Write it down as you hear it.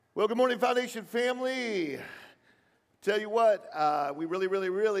Well, good morning, Foundation family. Tell you what, we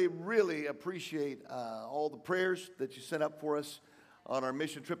really appreciate all the prayers that you sent up for us on our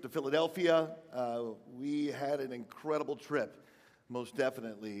mission trip to Philadelphia. We had an incredible trip, most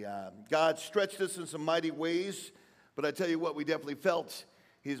definitely. God stretched us in some mighty ways, but I tell you what, we definitely felt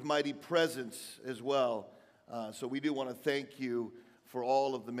His mighty presence as well. So we do want to thank you for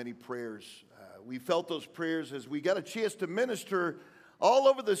all of the many prayers. We felt those prayers as we got a chance to minister all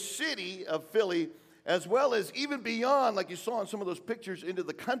over the city of Philly, as well as even beyond, like you saw in some of those pictures, into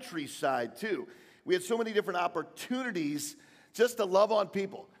the countryside too. We had so many different opportunities just to love on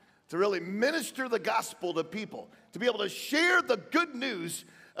people, to really minister the gospel to people, to be able to share the good news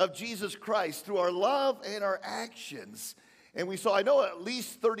of Jesus Christ through our love and our actions. And we saw, I know, at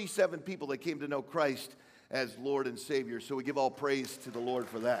least 37 people that came to know Christ as Lord and Savior. So we give all praise to the Lord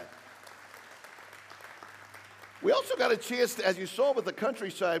for that. We also got a chance, as you saw with the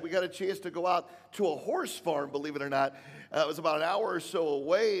countryside, we got a chance to go out to a horse farm, believe it or not. It was about an hour or so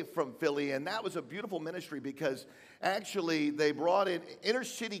away from Philly, and that was a beautiful ministry because actually they brought in inner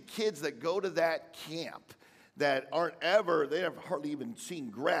city kids that go to that camp that they have hardly even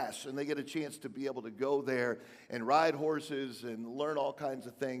seen grass, and they get a chance to be able to go there and ride horses and learn all kinds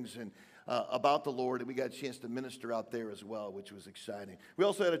of things and about the Lord, and we got a chance to minister out there as well, which was exciting. We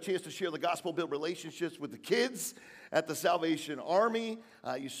also had a chance to share the gospel, build relationships with the kids at the Salvation Army.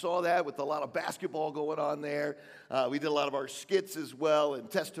 You saw that with a lot of basketball going on there. We did a lot of our skits as well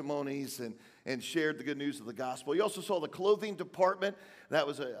and testimonies and shared the good news of the gospel. You also saw the clothing department. That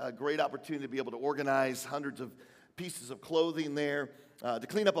was a great opportunity to be able to organize hundreds of pieces of clothing there, to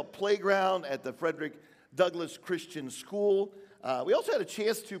clean up a playground at the Frederick Douglass Christian School. We also had a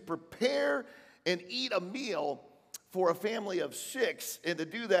chance to prepare and eat a meal for a family of 6, and to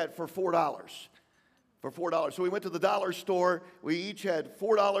do that for $4. For $4. So we went to the dollar store. We each had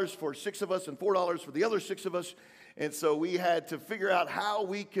 $4 for 6 of us and $4 for the other 6 of us. And so we had to figure out how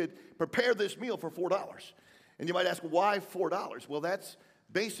we could prepare this meal for $4. And you might ask, why $4? Well, that's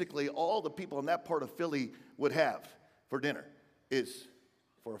basically all the people in that part of Philly would have for dinner, is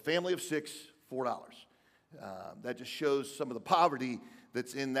for a family of 6, $4. That just shows some of the poverty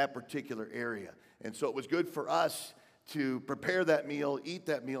that's in that particular area. And so it was good for us to prepare that meal, eat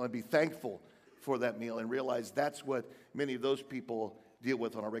that meal, and be thankful for that meal and realize that's what many of those people deal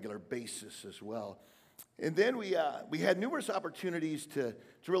with on a regular basis as well. And then we had numerous opportunities to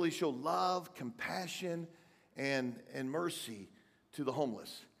really show love, compassion, and mercy to the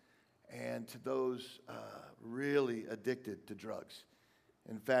homeless and to those really addicted to drugs.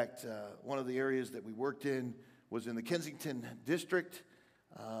 In fact, one of the areas that we worked in was in the Kensington district,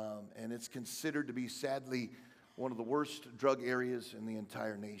 and it's considered to be, sadly, one of the worst drug areas in the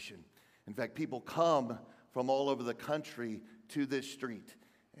entire nation. In fact, people come from all over the country to this street,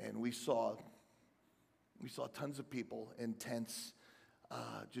 and we saw tons of people in tents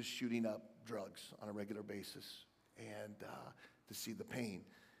just shooting up drugs on a regular basis, and to see the pain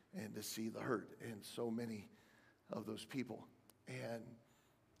and to see the hurt in so many of those people. And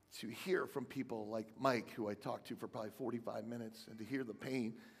to hear from people like Mike, who I talked to for probably 45 minutes, and to hear the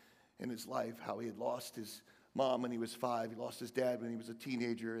pain in his life, how he had lost his mom when he was 5, he lost his dad when he was a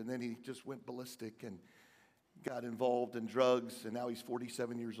teenager, and then he just went ballistic and got involved in drugs, and now he's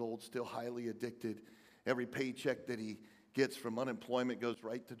 47 years old, still highly addicted. Every paycheck that he gets from unemployment goes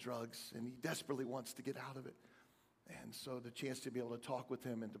right to drugs, and he desperately wants to get out of it. And so the chance to be able to talk with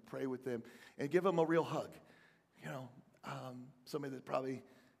him and to pray with him and give him a real hug, somebody that probably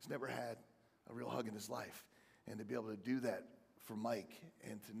has never had a real hug in his life, and to be able to do that for Mike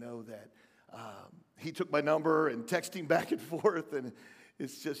and to know that he took my number and texting back and forth, and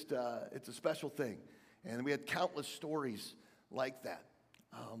it's just, it's a special thing. And we had countless stories like that.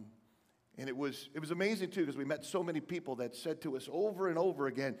 And it was amazing, too, because we met so many people that said to us over and over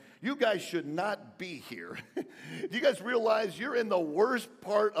again, you guys should not be here. Do you guys realize you're in the worst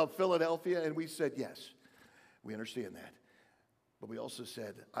part of Philadelphia? And we said, yes, we understand that. But we also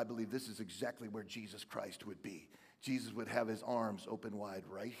said, I believe this is exactly where Jesus Christ would be. Jesus would have his arms open wide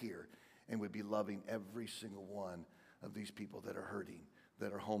right here and would be loving every single one of these people that are hurting,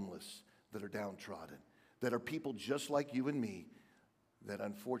 that are homeless, that are downtrodden, that are people just like you and me that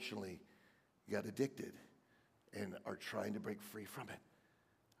unfortunately got addicted and are trying to break free from it,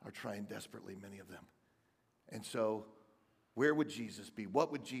 are trying desperately, many of them. And so where would Jesus be?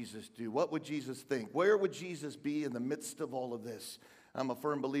 What would Jesus do? What would Jesus think? Where would Jesus be in the midst of all of this? I'm a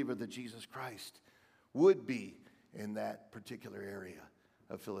firm believer that Jesus Christ would be in that particular area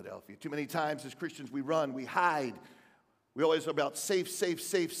of Philadelphia. Too many times as Christians we run, we hide, We always are about safe, safe,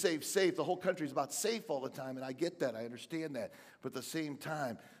 safe, safe, safe. The whole country is about safe all the time, and I get that. I understand that. But at the same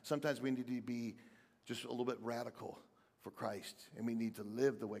time, sometimes we need to be just a little bit radical for Christ, and we need to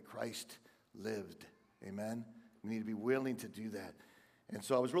live the way Christ lived. Amen? We need to be willing to do that. And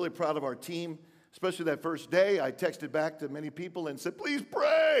so I was really proud of our team, especially that first day. I texted back to many people and said, please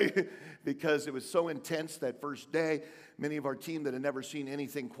pray, because it was so intense that first day. Many of our team that had never seen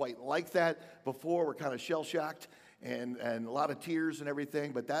anything quite like that before were kind of shell-shocked. And a lot of tears and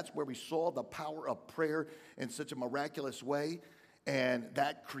everything, but that's where we saw the power of prayer in such a miraculous way, and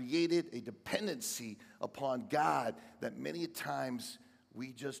that created a dependency upon God that many times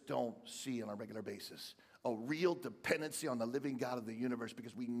we just don't see on a regular basis. A real dependency on the living God of the universe,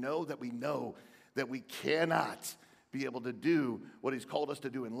 because we know that we cannot be able to do what He's called us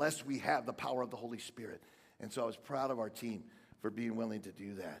to do unless we have the power of the Holy Spirit. And so I was proud of our team for being willing to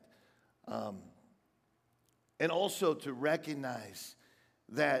do that. And also to recognize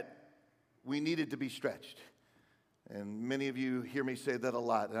that we needed to be stretched. And many of you hear me say that a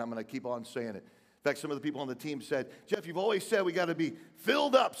lot, and I'm going to keep on saying it. In fact, some of the people on the team said, Jeff, you've always said we got to be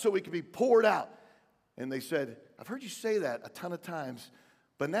filled up so we can be poured out. And they said, I've heard you say that a ton of times,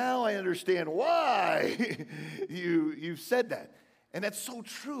 but now I understand why you've said that. And that's so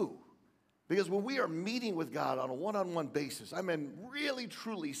true. Because when we are meeting with God on a one-on-one basis, I mean really,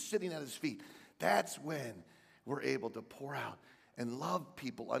 truly sitting at His feet, that's when we're able to pour out and love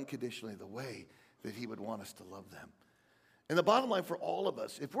people unconditionally the way that He would want us to love them. And the bottom line for all of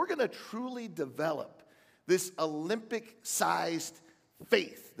us, if we're going to truly develop this Olympic-sized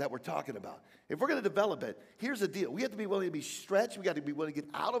faith that we're talking about, if we're going to develop it, here's the deal. We have to be willing to be stretched. We got to be willing to get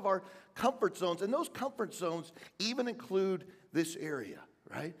out of our comfort zones. And those comfort zones even include this area,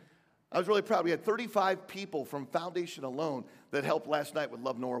 right? I was really proud. We had 35 people from Foundation alone that helped last night with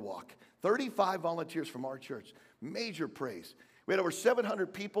Love Norwalk. 35 volunteers from our church. Major praise. We had over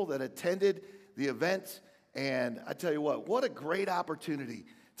 700 people that attended the event. And I tell you what a great opportunity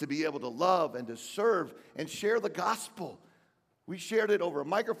to be able to love and to serve and share the gospel. We shared it over a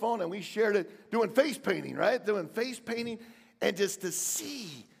microphone, and we shared it doing face painting, right? Doing face painting, and just to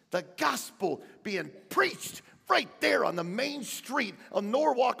see the gospel being preached right there on the main street of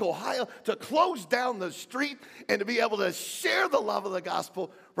Norwalk, Ohio, to close down the street and to be able to share the love of the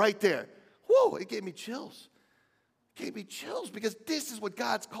gospel right there. Whoa, it gave me chills. It gave me chills, because this is what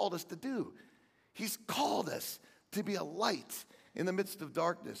God's called us to do. He's called us to be a light in the midst of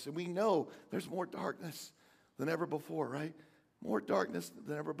darkness. And we know there's more darkness than ever before, right? More darkness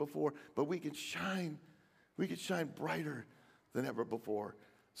than ever before. But we can shine brighter than ever before.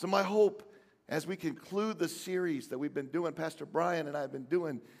 So my hope, as we conclude the series that we've been doing, Pastor Brian and I have been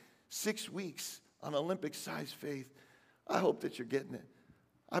doing 6 weeks on Olympic-sized faith, I hope that you're getting it.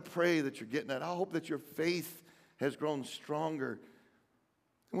 I pray that you're getting it. I hope that your faith has grown stronger.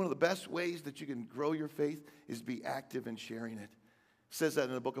 And one of the best ways that you can grow your faith is to be active in sharing it. It says that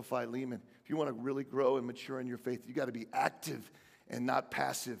in the book of Philemon. If you want to really grow and mature in your faith, you got to be active and not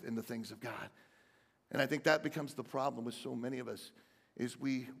passive in the things of God. And I think that becomes the problem with so many of us, is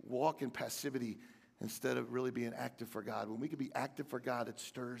we walk in passivity instead of really being active for God. When we can be active for God, it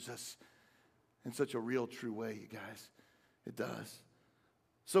stirs us in such a real, true way, you guys. It does.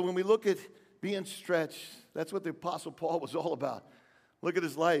 So when we look at being stretched, that's what the Apostle Paul was all about. Look at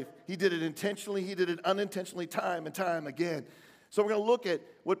his life. He did it intentionally. He did it unintentionally, time and time again. So we're going to look at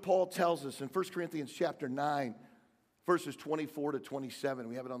what Paul tells us in 1 Corinthians chapter 9, verses 24 to 27.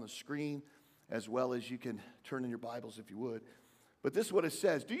 We have it on the screen, as well as you can turn in your Bibles if you would. But this is what it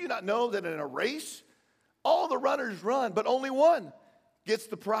says. Do you not know that in a race, all the runners run, but only one gets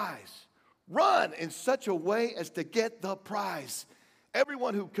the prize? Run in such a way as to get the prize.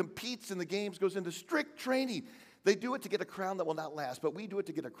 Everyone who competes in the games goes into strict training. They do it to get a crown that will not last, but we do it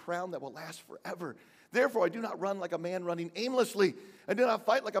to get a crown that will last forever. Therefore, I do not run like a man running aimlessly. I do not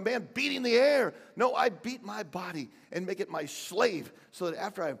fight like a man beating the air. No, I beat my body and make it my slave, so that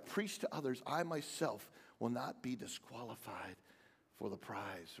after I have preached to others, I myself will not be disqualified for the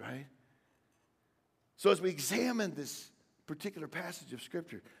prize, right? So as we examine this particular passage of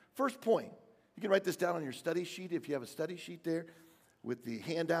Scripture, first point, you can write this down on your study sheet if you have a study sheet there with the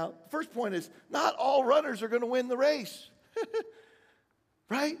handout. First point is, not all runners are going to win the race,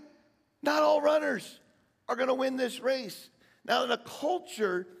 right? Not all runners are going to win this race. Now, in a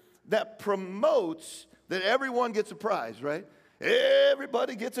culture that promotes that everyone gets a prize, right?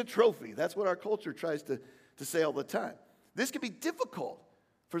 Everybody gets a trophy. That's what our culture tries to say all the time. This can be difficult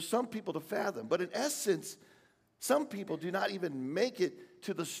for some people to fathom, but in essence, some people do not even make it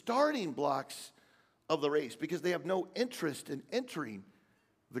to the starting blocks of the race because they have no interest in entering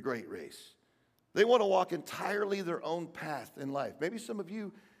the great race. They want to walk entirely their own path in life. Maybe some of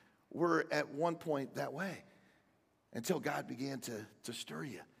you were at one point that way until God began to stir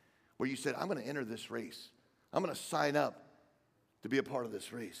you, where you said, I'm going to enter this race. I'm going to sign up to be a part of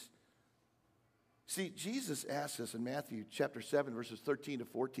this race. See, Jesus asks us in Matthew chapter 7, verses 13 to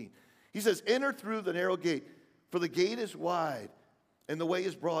 14. He says, enter through the narrow gate, for the gate is wide, and the way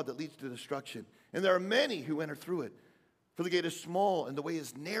is broad that leads to destruction. And there are many who enter through it. For the gate is small, and the way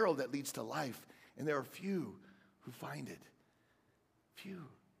is narrow that leads to life. And there are few who find it. Few.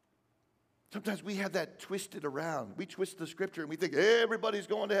 Sometimes we have that twisted around. We twist the scripture and we think everybody's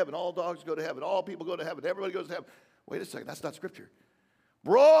going to heaven. All dogs go to heaven. All people go to heaven. Everybody goes to heaven. Wait a second. That's not scripture.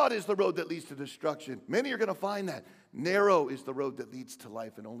 Broad is the road that leads to destruction. Many are going to find that. Narrow is the road that leads to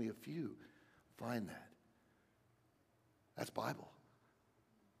life, and only a few find that. That's Bible.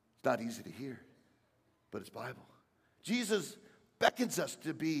 It's not easy to hear, but it's Bible. Jesus beckons us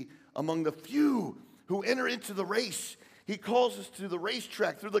to be among the few who enter into the race. He calls us to the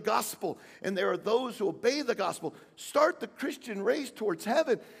racetrack through the gospel. And there are those who obey the gospel, start the Christian race towards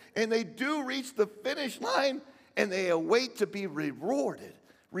heaven, and they do reach the finish line, and they await to be rewarded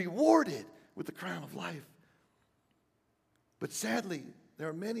with the crown of life. But sadly, there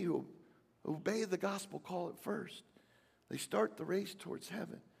are many who obey the gospel call at first. They start the race towards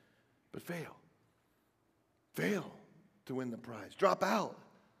heaven, but fail to win the prize, drop out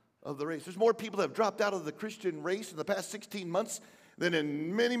of the race. There's more people that have dropped out of the Christian race in the past 16 months than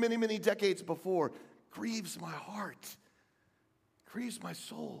in many, many, many decades before. Grieves my heart, grieves my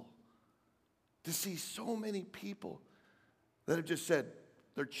soul to see so many people that have just said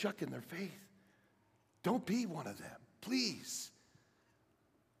they're chucking their faith. Don't be one of them, please.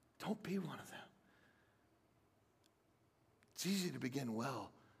 Don't be one of them. It's easy to begin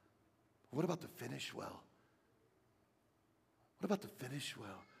well. What about to finish well? What about to finish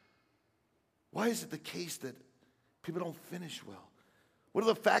well? Why is it the case that people don't finish well? What are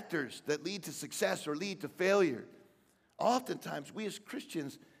the factors that lead to success or lead to failure? Oftentimes, we as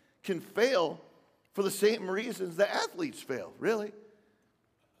Christians can fail for the same reasons that athletes fail, really.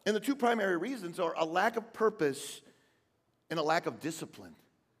 And the two primary reasons are a lack of purpose and a lack of discipline.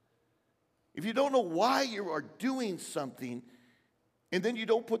 If you don't know why you are doing something, and then you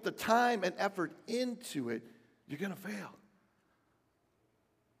don't put the time and effort into it, you're going to fail.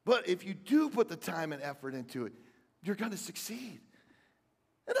 But if you do put the time and effort into it, you're going to succeed.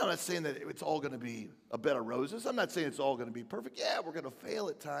 And I'm not saying that it's all going to be a bed of roses. I'm not saying it's all going to be perfect. Yeah, we're going to fail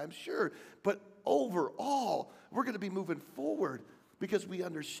at times, sure. But overall, we're going to be moving forward because we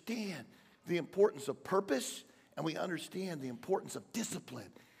understand the importance of purpose and we understand the importance of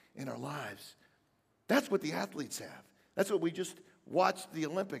discipline in our lives. That's what the athletes have. That's what we just watched the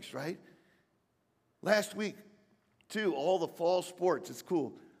Olympics, right? Last week, too, all the fall sports. It's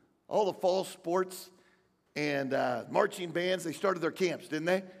cool. All the fall sports and marching bands, they started their camps, didn't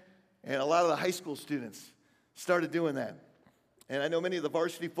they? And a lot of the high school students started doing that. And I know many of the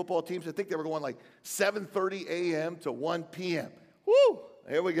varsity football teams, I think they were going like 7:30 a.m. to 1 p.m. Woo!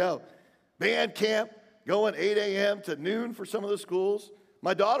 There we go. Band camp going 8 a.m. to noon for some of the schools.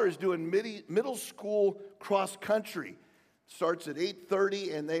 My daughter is doing middle school cross country. Starts at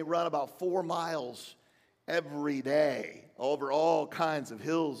 8:30 and they run about 4 miles every day over all kinds of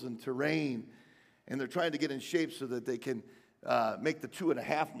hills and terrain. And they're trying to get in shape so that they can make the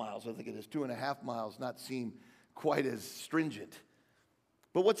 2.5 miles. I think it is 2.5 miles, not seem quite as stringent.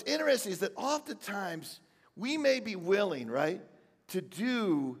 But what's interesting is that oftentimes we may be willing, right, to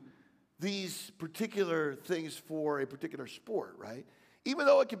do these particular things for a particular sport, right? Even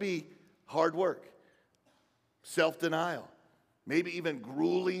though it could be hard work, self-denial, maybe even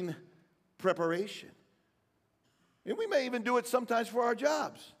grueling preparation. And we may even do it sometimes for our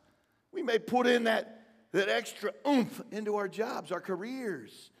jobs. We may put in that extra oomph into our jobs, our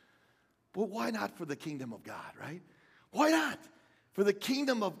careers. But why not for the kingdom of God, right? Why not? For the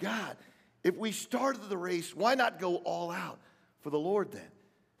kingdom of God. If we started the race, why not go all out for the Lord then?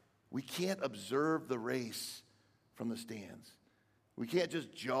 We can't observe the race from the stands. We can't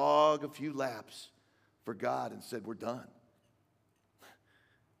just jog a few laps for God and said, we're done.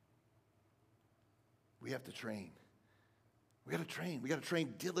 We have to train. We got to train. We got to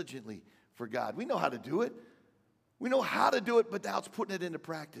train diligently for God. We know how to do it. We know how to do it, but now it's putting it into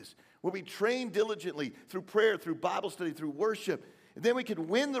practice. When we train diligently through prayer, through Bible study, through worship, and then we can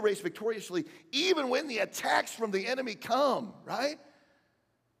win the race victoriously even when the attacks from the enemy come, right?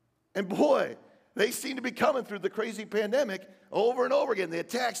 And boy, they seem to be coming through the crazy pandemic over and over again. The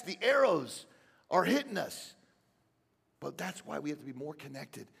attacks, the arrows are hitting us. But that's why we have to be more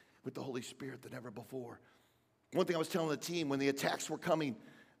connected with the Holy Spirit than ever before. One thing I was telling the team, when the attacks were coming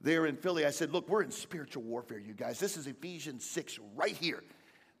there in Philly, I said, look, we're in spiritual warfare, you guys. This is Ephesians 6 right here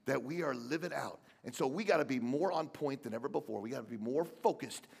that we are living out. And so we got to be more on point than ever before. We got to be more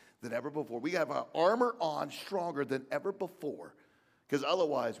focused than ever before. We got to have our armor on stronger than ever before, because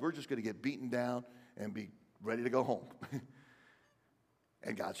otherwise we're just going to get beaten down and be ready to go home.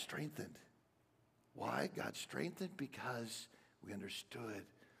 And God strengthened. Why? God strengthened because we understood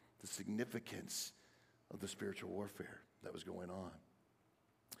the significance of the spiritual warfare that was going on.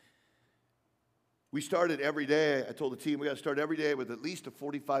 We started every day, I told the team, we got to start every day with at least a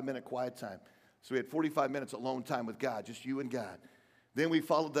 45-minute quiet time. So we had 45 minutes alone time with God, just you and God. Then we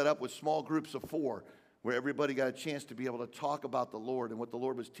followed that up with small groups of 4, where everybody got a chance to be able to talk about the Lord and what the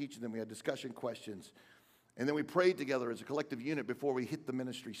Lord was teaching them. We had discussion questions. And then we prayed together as a collective unit before we hit the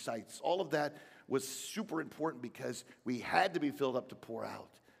ministry sites. All of that was super important because we had to be filled up to pour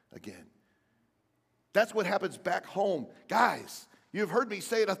out again. That's what happens back home. Guys, you've heard me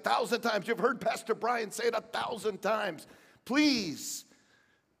say it 1,000 times. You've heard Pastor Brian say it 1,000 times. Please,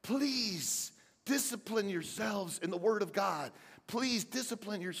 please discipline yourselves in the Word of God. Please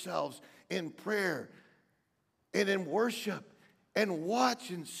discipline yourselves in prayer and in worship, and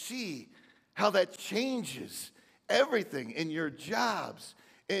watch and see how that changes everything in your jobs,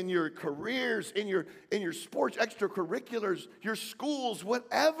 in your careers, in your sports, extracurriculars, your schools,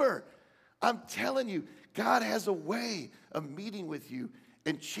 whatever. I'm telling you, God has a way of meeting with you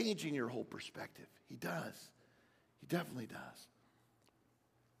and changing your whole perspective. He does. He definitely does.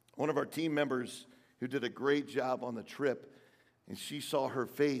 One of our team members who did a great job on the trip, and she saw her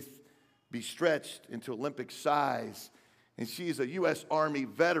faith be stretched into Olympic size, and she's a U.S. Army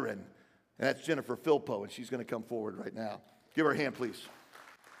veteran, and that's Jennifer Philpo, and she's going to come forward right now. Give her a hand, please.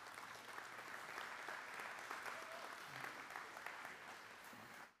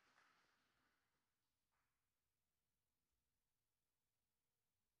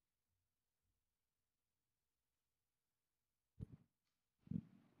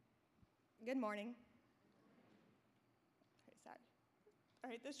 Good morning. All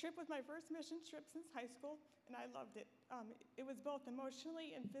right, this trip was my first mission trip since high school, and I loved it. It was both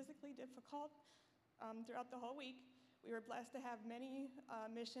emotionally and physically difficult throughout the whole week. We were blessed to have many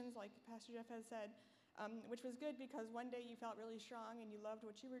missions, like Pastor Jeff has said, which was good because one day you felt really strong and you loved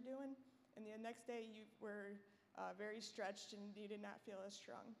what you were doing, and the next day you were very stretched and you did not feel as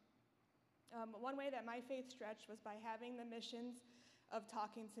strong. One way that my faith stretched was by having the missions of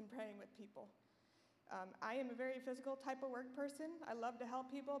talking and praying with people. I am a very physical type of work person. I love to help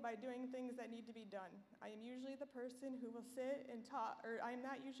people by doing things that need to be done. I am usually the person who will sit and talk, or I'm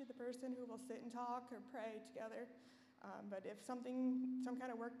not usually the person who will sit and talk or pray together. But if some kind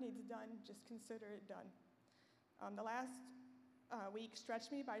of work needs done, just consider it done. The last week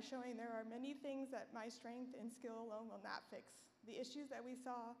stretched me by showing there are many things that my strength and skill alone will not fix. The issues that we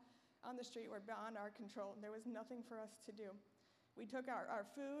saw on the street were beyond our control. There was nothing for us to do. We took our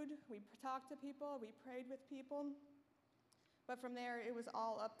food, we talked to people, we prayed with people, but from there it was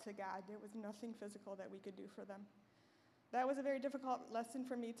all up to God. There was nothing physical that we could do for them. That was a very difficult lesson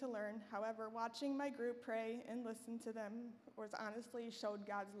for me to learn. However, watching my group pray and listen to them was honestly showed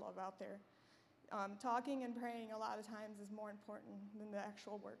God's love out there. Talking and praying a lot of times is more important than the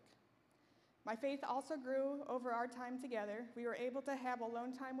actual work. My faith also grew over our time together. We were able to have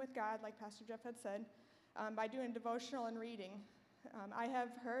alone time with God, like Pastor Jeff had said, by doing devotional and reading. I have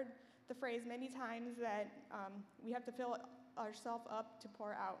heard the phrase many times that we have to fill ourselves up to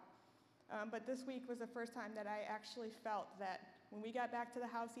pour out. But this week was the first time that I actually felt that when we got back to the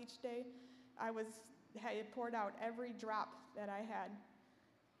house each day, I had poured out every drop that I had.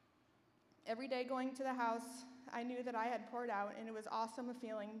 Every day going to the house, I knew that I had poured out, and it was awesome a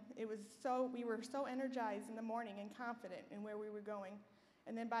feeling. We were so energized in the morning and confident in where we were going.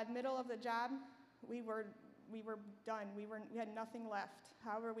 And then by the middle of the job, we were done. We had nothing left.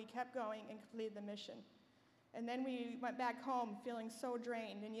 However, we kept going and completed the mission. And then we went back home feeling so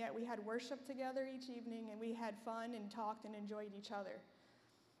drained, and yet we had worship together each evening, and we had fun and talked and enjoyed each other.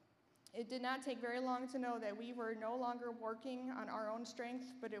 It did not take very long to know that we were no longer working on our own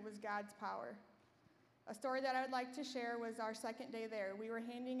strength, but it was God's power. A story that I would like to share was our second day there. We were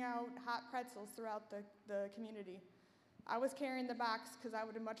handing out hot pretzels throughout the community. I was carrying the box because I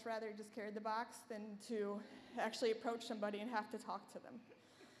would have much rather just carried the box than to actually approach somebody and have to talk to them.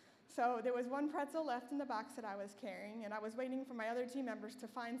 So there was one pretzel left in the box that I was carrying, and I was waiting for my other team members to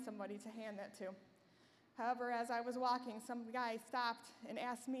find somebody to hand that to. However, as I was walking, some guy stopped and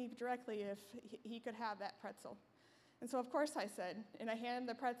asked me directly if he could have that pretzel. And so of course I said, and I handed him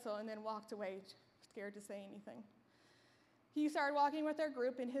the pretzel and then walked away, scared to say anything. He started walking with our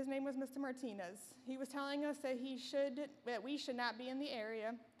group, and his name was Mr. Martinez. He was telling us that we should not be in the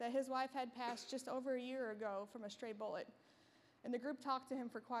area, that his wife had passed just over a year ago from a stray bullet. And the group talked to him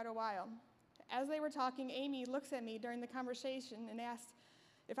for quite a while. As they were talking, Amy looks at me during the conversation and asked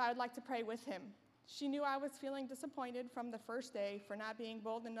if I would like to pray with him. She knew I was feeling disappointed from the first day for not being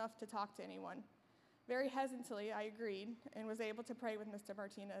bold enough to talk to anyone. Very hesitantly, I agreed and was able to pray with Mr.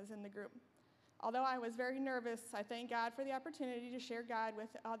 Martinez in the group. Although I was very nervous, I thank God for the opportunity to share God with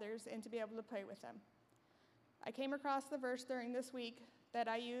others and to be able to pray with them. I came across the verse during this week that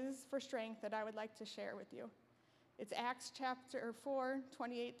I use for strength that I would like to share with you. It's Acts chapter 4,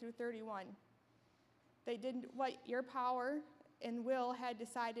 28 through 31. They did what your power and will had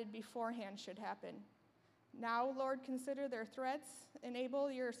decided beforehand should happen. Now, Lord, consider their threats.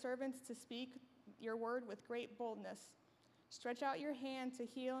 Enable your servants to speak your word with great boldness. Stretch out your hand to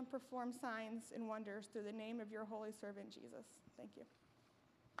heal and perform signs and wonders through the name of your holy servant, Jesus. Thank you.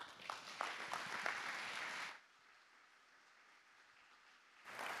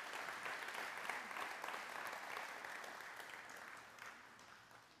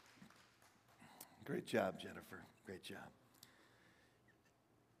 Great job, Jennifer. Great job.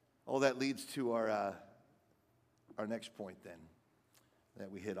 All that leads to our next point then that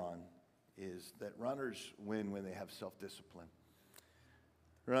we hit on is that runners win when they have self-discipline.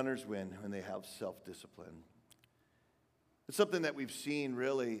 Runners win when they have self-discipline. It's something that we've seen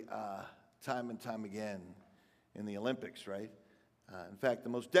really time and time again in the Olympics, right? In fact, the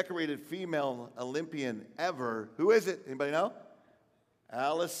most decorated female Olympian ever, who is it? Anybody know?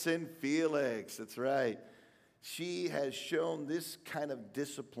 Allison Felix, that's right. She has shown this kind of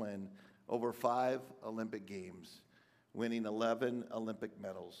discipline over 5 Olympic Games, winning 11 Olympic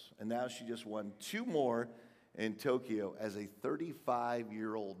medals. And now she just won 2 more in Tokyo as a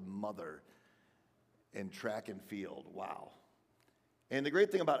 35-year-old mother in track and field. Wow. And the great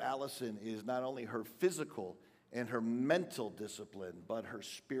thing about Allison is not only her physical and her mental discipline, but her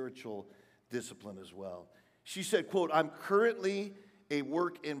spiritual discipline as well. She said, quote, "I'm currently a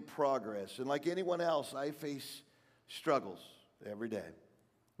work in progress, and like anyone else, I face struggles every day.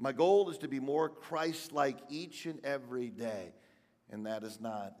 My goal is to be more Christ-like each and every day, and that is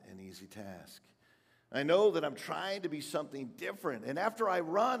not an easy task. I know that I'm trying to be something different, and after I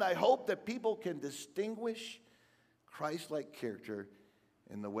run, I hope that people can distinguish Christ-like character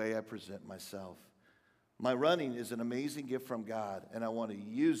in the way I present myself. My running is an amazing gift from God, and I want to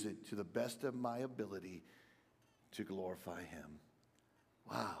use it to the best of my ability to glorify Him."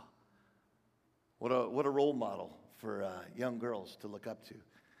 Wow. What a role model for young girls to look up to.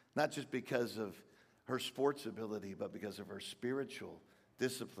 Not just because of her sports ability, but because of her spiritual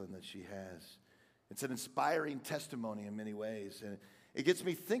discipline that she has. It's an inspiring testimony in many ways. And it gets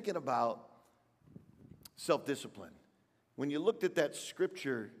me thinking about self-discipline. When you looked at that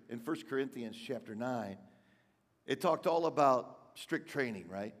scripture in 1 Corinthians chapter 9, it talked all about strict training,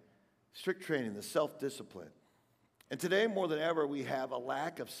 right? Strict training, the self-discipline. And today, more than ever, we have a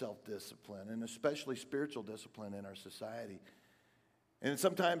lack of self-discipline, and especially spiritual discipline in our society. And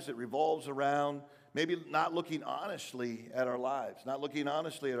sometimes it revolves around maybe not looking honestly at our lives, not looking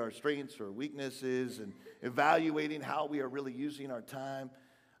honestly at our strengths or weaknesses, and evaluating how we are really using our time.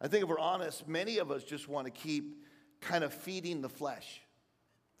 I think if we're honest, many of us just want to keep kind of feeding the flesh,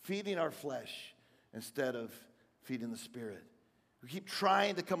 feeding our flesh instead of feeding the spirit. We keep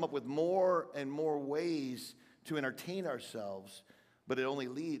trying to come up with more and more ways to entertain ourselves, but it only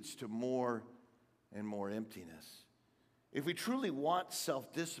leads to more and more emptiness. If we truly want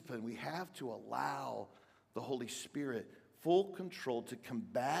self-discipline, we have to allow the Holy Spirit full control to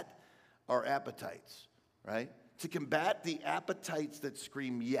combat our appetites, right? To combat the appetites that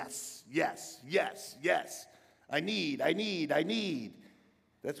scream, yes, yes, yes, yes. I need.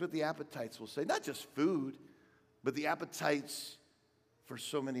 That's what the appetites will say. Not just food, but the appetites for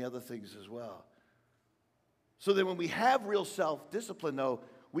so many other things as well. So that when we have real self-discipline, though,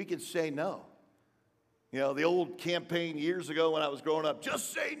 we can say no. You know, the old campaign years ago when I was growing up,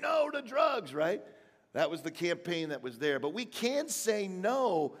 just say no to drugs, right? That was the campaign that was there. But we can say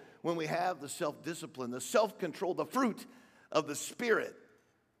no when we have the self-discipline, the self-control, the fruit of the Spirit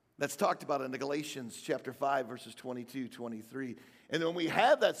that's talked about in the Galatians chapter 5, verses 22, 23. And when we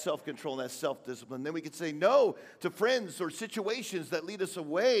have that self-control and that self-discipline, then we can say no to friends or situations that lead us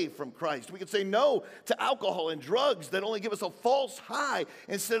away from Christ. We can say no to alcohol and drugs that only give us a false high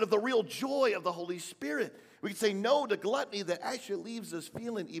instead of the real joy of the Holy Spirit. We can say no to gluttony that actually leaves us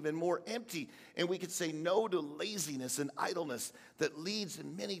feeling even more empty. And we can say no to laziness and idleness that leads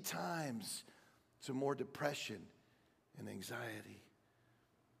in many times to more depression and anxiety.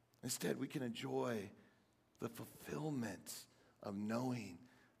 Instead, we can enjoy the fulfillment of knowing.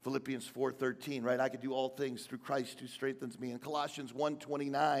 Philippians 4:13, right? I can do all things through Christ who strengthens me. And Colossians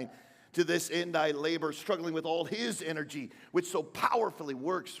 1:29, to this end I labor, struggling with all his energy, which so powerfully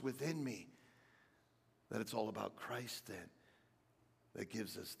works within me. That it's all about Christ then, that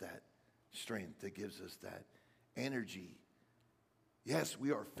gives us that strength, that gives us that energy. Yes,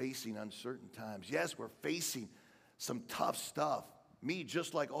 we are facing uncertain times. Yes, we're facing some tough stuff. Me,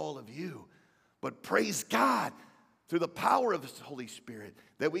 just like all of you. But praise God, through the power of His Holy Spirit,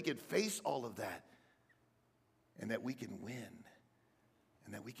 that we can face all of that and that we can win.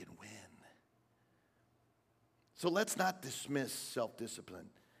 And that we can win. So let's not dismiss self-discipline.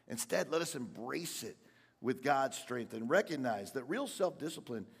 Instead, let us embrace it with God's strength and recognize that real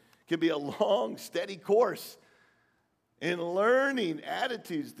self-discipline can be a long, steady course in learning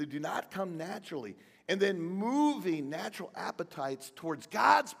attitudes that do not come naturally, and then moving natural appetites towards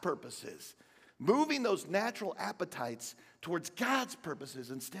God's purposes. Moving those natural appetites towards God's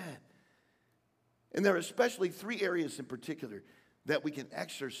purposes instead. And there are especially 3 areas in particular that we can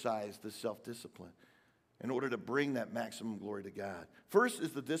exercise the self-discipline in order to bring that maximum glory to God. First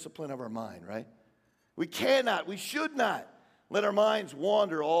is the discipline of our mind, right? We should not let our minds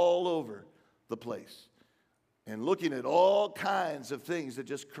wander all over the place and looking at all kinds of things that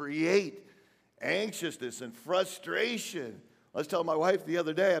just create anxiousness and frustration. I was telling my wife the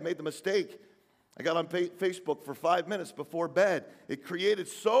other day, I made the mistake. I got on Facebook for 5 minutes before bed. It created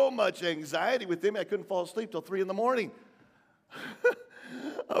so much anxiety within me, I couldn't fall asleep till 3 in the morning.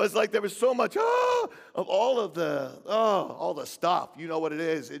 I was like, there was so much of all the stuff. You know what it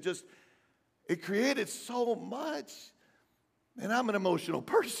is. It created so much. And I'm an emotional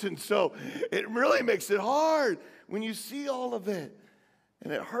person, so it really makes it hard when you see all of it.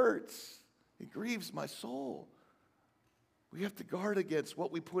 And it hurts. It grieves my soul. We have to guard against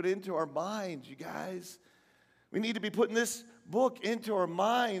what we put into our minds, you guys. We need to be putting this book into our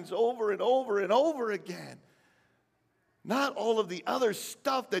minds over and over and over again. Not all of the other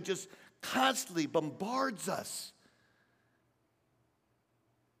stuff that just constantly bombards us.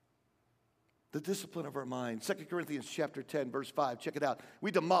 The discipline of our mind. 2 Corinthians chapter 10, verse 5. Check it out.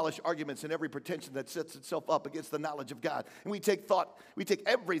 We demolish arguments and every pretension that sets itself up against the knowledge of God. And we take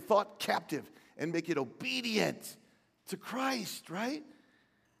every thought captive and make it obedient to Christ, right?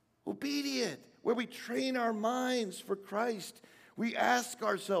 Obedient. Where we train our minds for Christ. We ask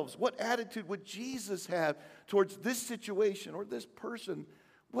ourselves, what attitude would Jesus have towards this situation or this person?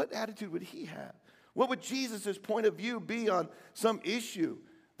 What attitude would he have? What would Jesus' point of view be on some issue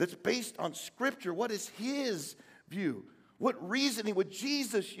that's based on Scripture? What is his view? What reasoning would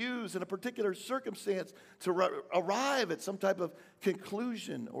Jesus use in a particular circumstance to arrive at some type of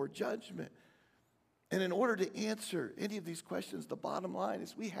conclusion or judgment? And in order to answer any of these questions, the bottom line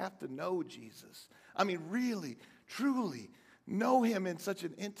is we have to know Jesus. I mean, really, truly know him in such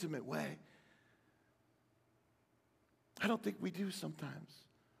an intimate way. I don't think we do sometimes.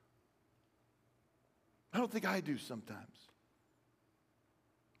 I don't think I do sometimes.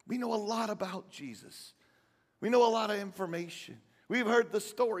 We know a lot about Jesus. We know a lot of information. We've heard the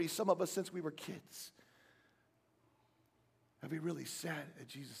story, some of us, since we were kids. Have we really sat at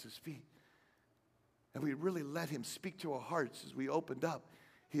Jesus' feet? Have we really let him speak to our hearts as we opened up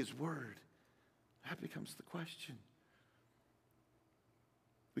his word? That becomes the question.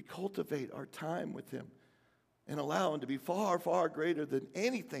 We cultivate our time with him and allow him to be far, far greater than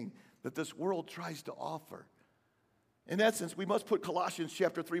anything that this world tries to offer. In essence, we must put Colossians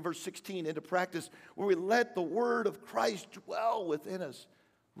chapter 3, verse 16 into practice, where we let the word of Christ dwell within us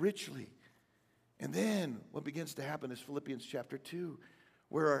richly. And then what begins to happen is Philippians chapter 2,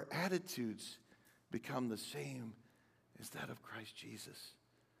 where our attitudes become the same as that of Christ Jesus.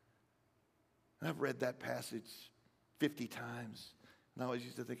 And I've read that passage 50 times. And I always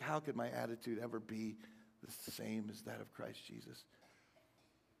used to think, how could my attitude ever be the same as that of Christ Jesus?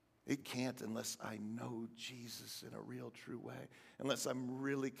 It can't unless I know Jesus in a real, true way. Unless I'm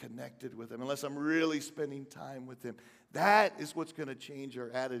really connected with him. Unless I'm really spending time with him. That is what's going to change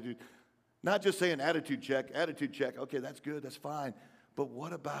our attitude. Not just saying attitude check. Okay, that's good, that's fine. But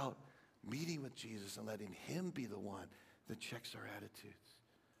what about meeting with Jesus and letting him be the one that checks our attitudes?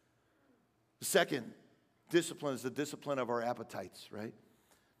 The second discipline is the discipline of our appetites, right?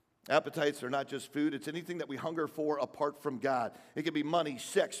 Appetites are not just food. It's anything that we hunger for apart from God. It can be money,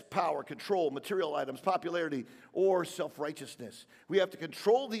 sex, power, control, material items, popularity, or self-righteousness. We have to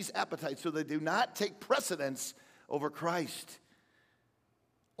control these appetites so they do not take precedence over Christ.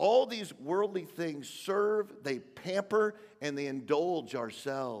 All these worldly things serve, they pamper, and they indulge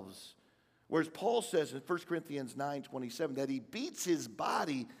ourselves. Whereas Paul says in 1 Corinthians 9:27 that he beats his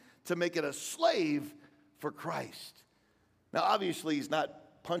body to make it a slave for Christ. Now, obviously, he's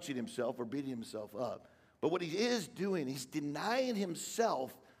not punching himself or beating himself up. But what he is doing, he's denying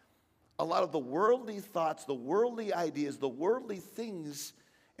himself a lot of the worldly thoughts, the worldly ideas, the worldly things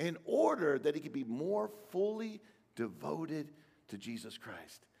in order that he could be more fully devoted to Jesus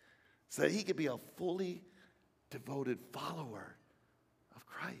Christ. So that he could be a fully devoted follower of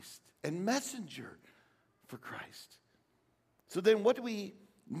Christ and messenger for Christ. So then what do we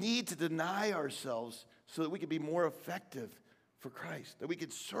need to deny ourselves so that we can be more effective for Christ, that we can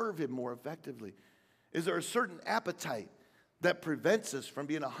serve him more effectively? Is there a certain appetite that prevents us from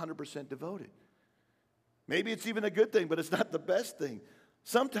being 100% devoted? Maybe it's even a good thing, but it's not the best thing.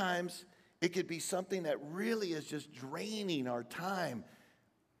 Sometimes it could be something that really is just draining our time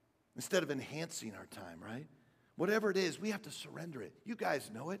instead of enhancing our time, right? Whatever it is, we have to surrender it. You guys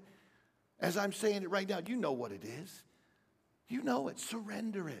know it. As I'm saying it right now, you know what it is. You know it.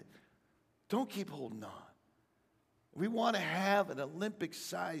 Surrender it. Don't keep holding on. We want to have an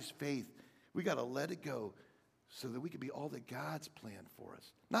Olympic-sized faith. We got to let it go so that we can be all that God's planned for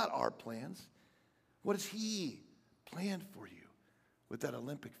us, not our plans. What has he planned for you with that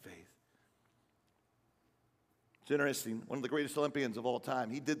Olympic faith? It's interesting. One of the greatest Olympians of all time,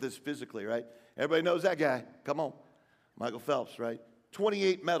 he did this physically, right? Everybody knows that guy. Come on. Michael Phelps, right?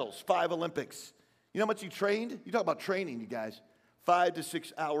 28 medals, 5 Olympics. You know how much he trained? You talk about training, you guys. 5 to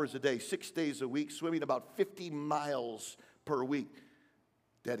 6 hours a day, 6 days a week, swimming about 50 miles per week.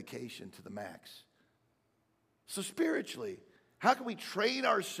 Dedication to the max. So spiritually, how can we train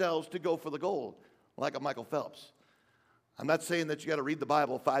ourselves to go for the gold like a Michael Phelps? I'm not saying that you got to read the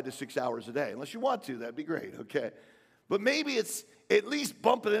Bible 5 to 6 hours a day. Unless you want to, that'd be great, okay? But maybe it's at least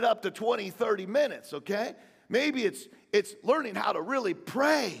bumping it up to 20, 30 minutes, okay? Maybe it's learning how to really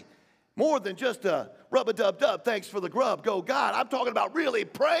pray more than just a rub-a-dub-dub, thanks for the grub, go God. I'm talking about really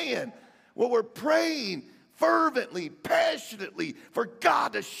praying. Well, we're praying fervently, passionately for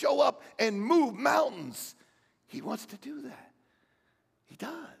God to show up and move mountains. He wants to do that. He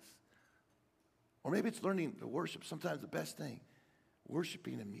does. Or maybe it's learning to worship. Sometimes the best thing,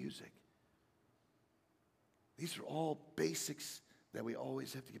 worshiping in music. These are all basics that we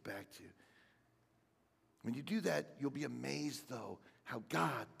always have to get back to. When you do that, you'll be amazed, though, how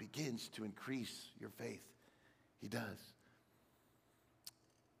God begins to increase your faith. He does.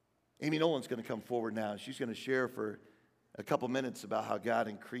 Amy Nolan's going to come forward now. She's going to share for a couple minutes about how God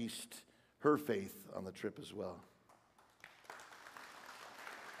increased her faith on the trip as well.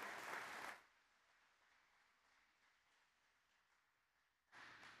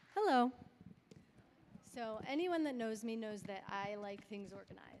 Hello. So anyone that knows me knows that I like things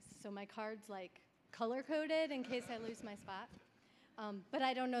organized. So my card's like color-coded in case I lose my spot. But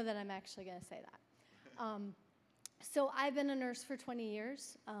I don't know that I'm actually going to say that. So I've been a nurse for 20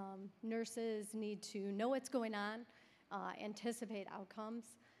 years. Nurses need to know what's going on, anticipate outcomes.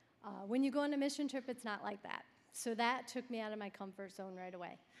 When you go on a mission trip, it's not like that. So that took me out of my comfort zone right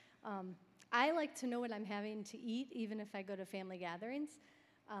away. I like to know what I'm having to eat, even if I go to family gatherings.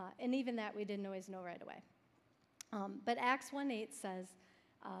 And even that we didn't always know right away. But Acts 1:8 says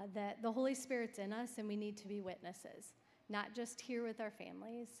that the Holy Spirit's in us and we need to be witnesses, not just here with our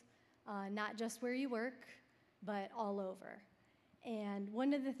families, not just where you work, but all over. And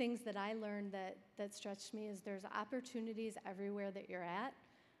one of the things that I learned that stretched me is there's opportunities everywhere that you're at.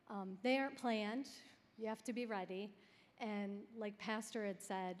 They aren't planned. You have to be ready. And like Pastor had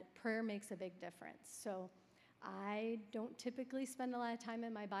said, prayer makes a big difference. So I don't typically spend a lot of time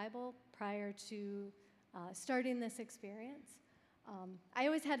in my Bible prior to starting this experience. I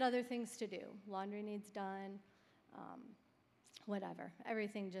always had other things to do. Laundry needs done, whatever.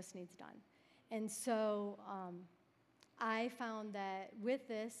 Everything just needs done. And so I found that with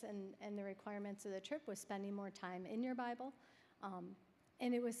this and the requirements of the trip was spending more time in your Bible.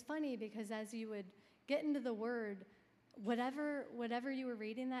 And it was funny because as you would get into the Word, whatever you were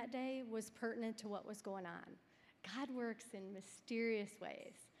reading that day was pertinent to what was going on. God works in mysterious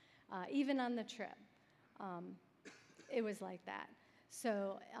ways, even on the trip. It was like that.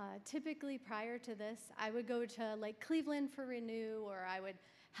 So typically prior to this, I would go to like Cleveland for Renew, or I would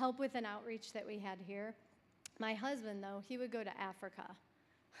help with an outreach that we had here. My husband, though, he would go to Africa.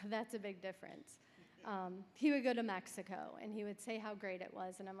 That's a big difference. He would go to Mexico, and he would say how great it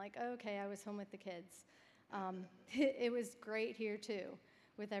was. And I'm like, oh, okay, I was home with the kids. It was great here, too,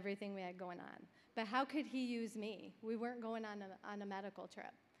 with everything we had going on. But how could he use me? We weren't going on a medical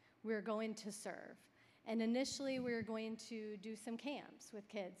trip. We were going to serve. And initially, we were going to do some camps with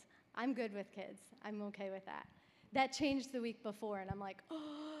kids. I'm good with kids. I'm okay with that. That changed the week before, and I'm like,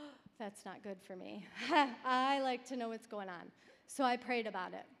 oh, that's not good for me. I like to know what's going on. So I prayed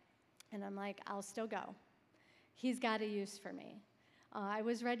about it. And I'm like, I'll still go. He's got a use for me. I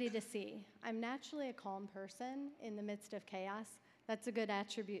was ready to see. I'm naturally a calm person in the midst of chaos. That's a good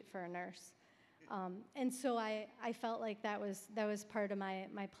attribute for a nurse. And so I felt like that was part of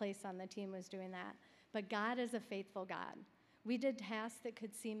my place on the team, was doing that. But God is a faithful God. We did tasks that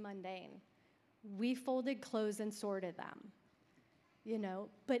could seem mundane. We folded clothes and sorted them,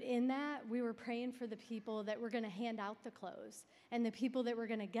 But in that, we were praying for the people that were going to hand out the clothes and the people that were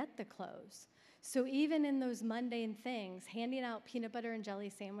going to get the clothes. So even in those mundane things, handing out peanut butter and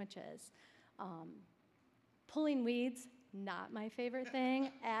jelly sandwiches, pulling weeds, not my favorite thing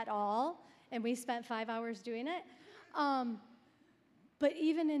at all, and we spent 5 hours doing it. But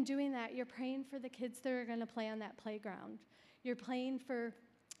even in doing that, you're praying for the kids that are going to play on that playground. You're praying for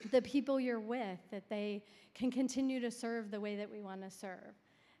the people you're with, that they can continue to serve the way that we want to serve.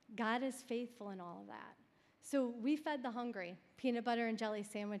 God is faithful in all of that. So we fed the hungry peanut butter and jelly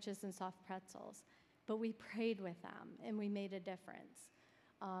sandwiches and soft pretzels, but we prayed with them, and we made a difference.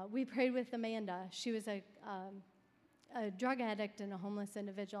 We prayed with Amanda. She was a drug addict and a homeless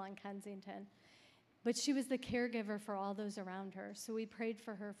individual in Kensington, but she was the caregiver for all those around her. So we prayed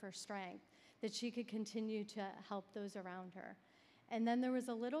for her for strength, that she could continue to help those around her. And then there was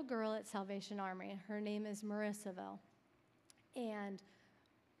a little girl at Salvation Army. Her name is Marissaville. And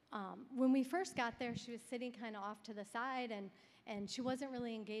when we first got there, she was sitting kind of off to the side, and she wasn't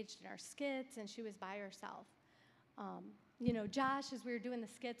really engaged in our skits, and she was by herself. Josh, as we were doing the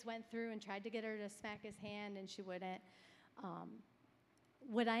skits, went through and tried to get her to smack his hand, and she wouldn't.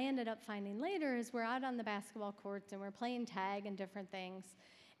 What I ended up finding later is we're out on the basketball courts, and we're playing tag and different things.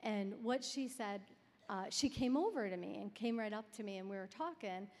 And what she said, she came over to me and came right up to me, and we were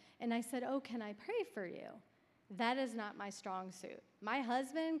talking. And I said, "Oh, can I pray for you?" That is not my strong suit. My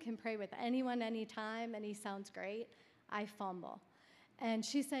husband can pray with anyone, anytime, and he sounds great. I fumble. And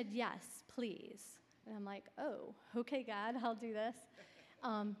she said, "Yes, please." And I'm like, "Oh, okay, God, I'll do this."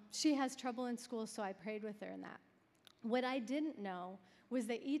 She has trouble in school, so I prayed with her in that. What I didn't know was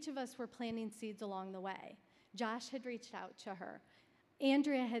that each of us were planting seeds along the way. Josh had reached out to her.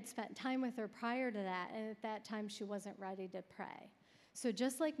 Andrea had spent time with her prior to that, and at that time she wasn't ready to pray. So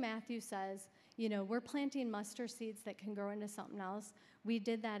just like Matthew says, we're planting mustard seeds that can grow into something else. We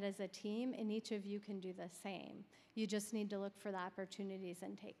did that as a team, and each of you can do the same. You just need to look for the opportunities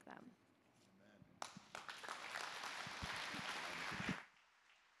and take them.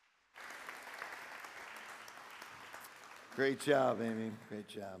 Great job, Amy. Great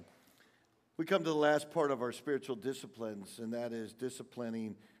job. We come to the last part of our spiritual disciplines, and that is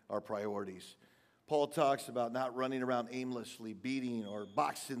disciplining our priorities. Paul talks about not running around aimlessly, beating or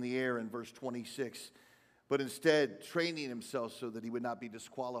boxing the air in verse 26, but instead training himself so that he would not be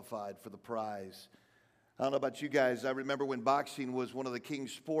disqualified for the prize. I don't know about you guys. I remember when boxing was one of the king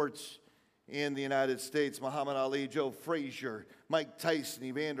sports in the United States. Muhammad Ali, Joe Frazier, Mike Tyson,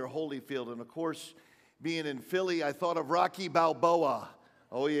 Evander Holyfield, and of course, being in Philly, I thought of Rocky Balboa.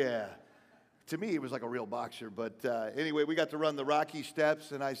 Oh, yeah. To me, he was like a real boxer. But anyway, we got to run the Rocky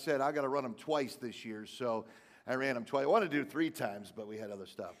steps, and I said, I got to run them twice this year. So I ran them twice. I wanted to do 3 times, but we had other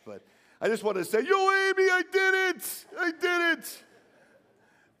stuff. But I just wanted to say, yo, Amy, I did it. I did it.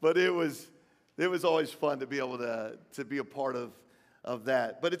 But it was always fun to be able to be a part of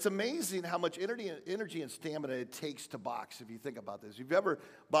that. But it's amazing how much energy and stamina it takes to box, if you think about this. If you've ever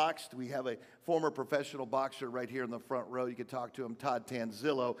boxed, we have a former professional boxer right here in the front row. You can talk to him, Todd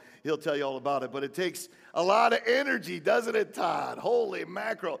Tanzillo. He'll tell you all about it. But it takes a lot of energy, doesn't it, Todd? Holy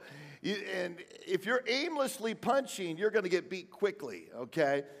mackerel. And if you're aimlessly punching, you're going to get beat quickly,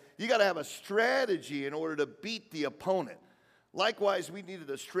 okay? You got to have a strategy in order to beat the opponent. Likewise, we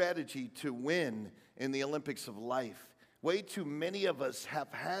needed a strategy to win in the Olympics of life. Way too many of us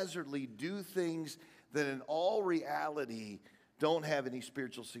haphazardly do things that in all reality don't have any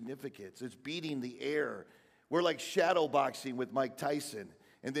spiritual significance. It's beating the air. We're like shadow boxing with Mike Tyson.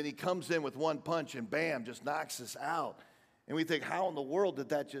 And then he comes in with one punch and bam, just knocks us out. And we think, how in the world did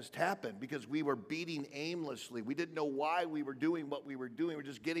that just happen? Because we were beating aimlessly. We didn't know why we were doing what we were doing. We were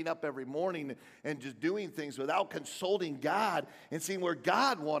just getting up every morning and just doing things without consulting God and seeing where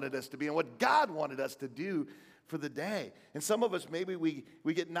God wanted us to be and what God wanted us to do for the day. And some of us, maybe we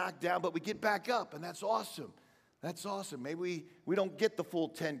get knocked down, but we get back up, and that's awesome. That's awesome. Maybe we don't get the full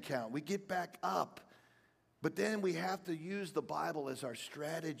 10 count. We get back up. But then we have to use the Bible as our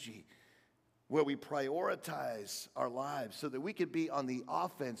strategy, where we prioritize our lives so that we could be on the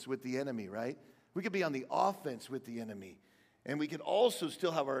offense with the enemy, right? We could be on the offense with the enemy. And we can also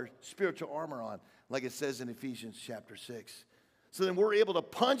still have our spiritual armor on, like it says in Ephesians chapter 6. So then we're able to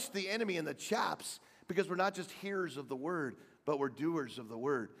punch the enemy in the chops, because we're not just hearers of the word, but we're doers of the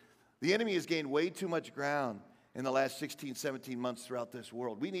word. The enemy has gained way too much ground, in the last 16, 17 months throughout this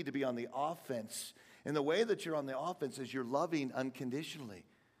world. We need to be on the offense. And the way that you're on the offense is you're loving unconditionally.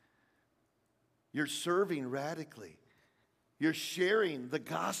 You're serving radically. You're sharing the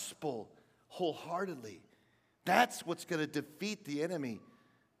gospel wholeheartedly. That's what's going to defeat the enemy.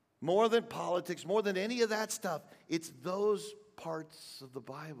 More than politics, more than any of that stuff, it's those parts of the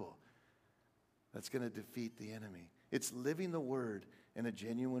Bible that's going to defeat the enemy. It's living the word in a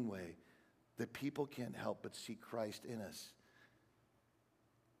genuine way that people can't help but see Christ in us.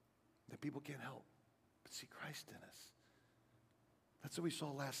 That people can't help but see Christ in us. That's what we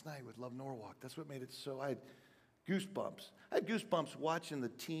saw last night with Love Norwalk. That's what made it so. I had goosebumps. I had goosebumps watching the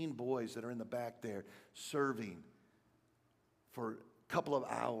teen boys that are in the back there serving for a couple of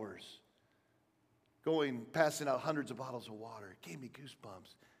hours, passing out hundreds of bottles of water. It gave me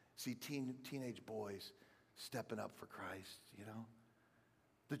goosebumps. See teenage boys stepping up for Christ, you know.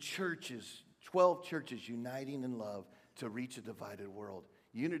 The churches, 12 churches uniting in love to reach a divided world.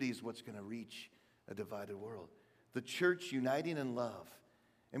 Unity is what's going to reach a divided world. The church uniting in love.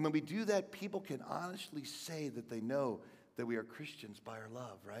 And when we do that, people can honestly say that they know that we are Christians by our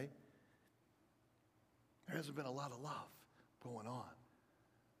love, right? There hasn't been a lot of love going on.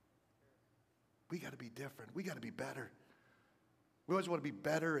 We got to be different. We got to be better. We always want to be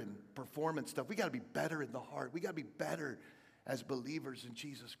better in performance stuff. We got to be better in the heart. We got to be better as believers in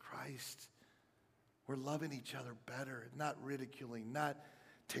Jesus Christ. We're loving each other better, not ridiculing, not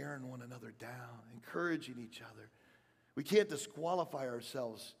tearing one another down, encouraging each other. We can't disqualify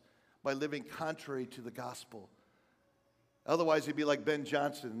ourselves by living contrary to the gospel. Otherwise, it'd be like Ben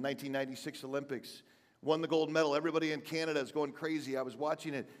Johnson in 1996 Olympics. Won the gold medal. Everybody in Canada is going crazy. I was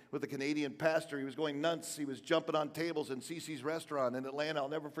watching it with a Canadian pastor. He was going nuts. He was jumping on tables in Cece's restaurant in Atlanta. I'll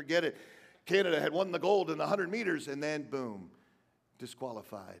never forget it. Canada had won the gold in the 100 meters, and then, boom,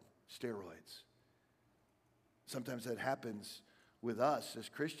 disqualified. Steroids. Sometimes that happens with us as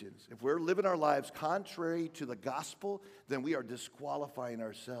Christians. If we're living our lives contrary to the gospel, then we are disqualifying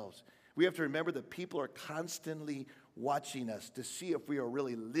ourselves. We have to remember that people are constantly watching us to see if we are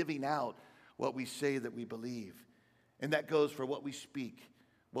really living out what we say that we believe. And that goes for what we speak,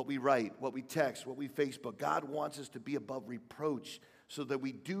 what we write, what we text, what we Facebook. God wants us to be above reproach so that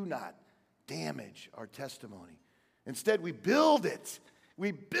we do not damage our testimony. Instead, we build it.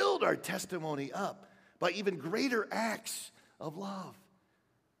 We build our testimony up by even greater acts of love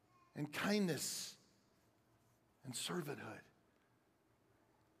and kindness and servanthood.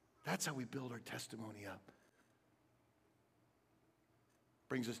 That's how we build our testimony up.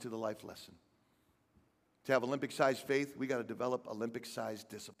 Brings us to the life lesson. To have Olympic-sized faith, we got to develop Olympic-sized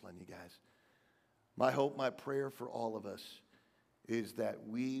discipline, you guys. My hope, my prayer for all of us is that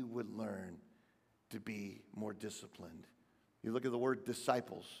we would learn to be more disciplined. You look at the word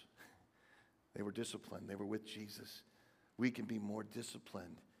disciples. They were disciplined. They were with Jesus. We can be more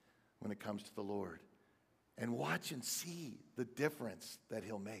disciplined when it comes to the Lord. And watch and see the difference that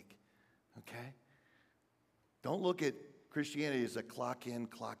he'll make, okay? Don't look at Christianity as a clock in,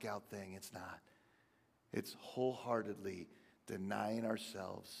 clock out thing. It's not. It's wholeheartedly denying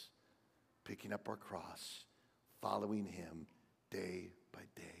ourselves, picking up our cross, following him day by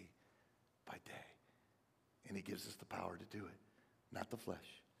day by day. And he gives us the power to do it. Not the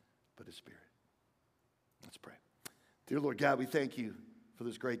flesh, but his spirit. Let's pray. Dear Lord God, we thank you for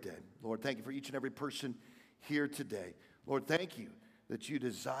this great day. Lord, thank you for each and every person here today. Lord, thank you that you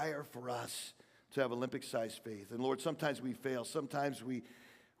desire for us to have Olympic-sized faith. And Lord, sometimes we fail. Sometimes we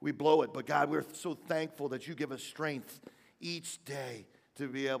blow it. But God, we're so thankful that you give us strength each day to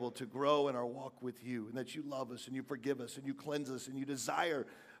be able to grow in our walk with you, and that you love us and you forgive us and you cleanse us and you desire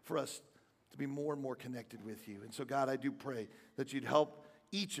for us to be more and more connected with you. And so, God, I do pray that you'd help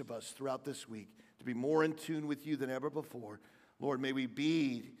each of us throughout this week to be more in tune with you than ever before. Lord, may we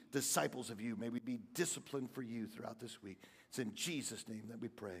be disciples of you. May we be disciplined for you throughout this week. It's in Jesus' name that we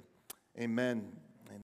pray. Amen.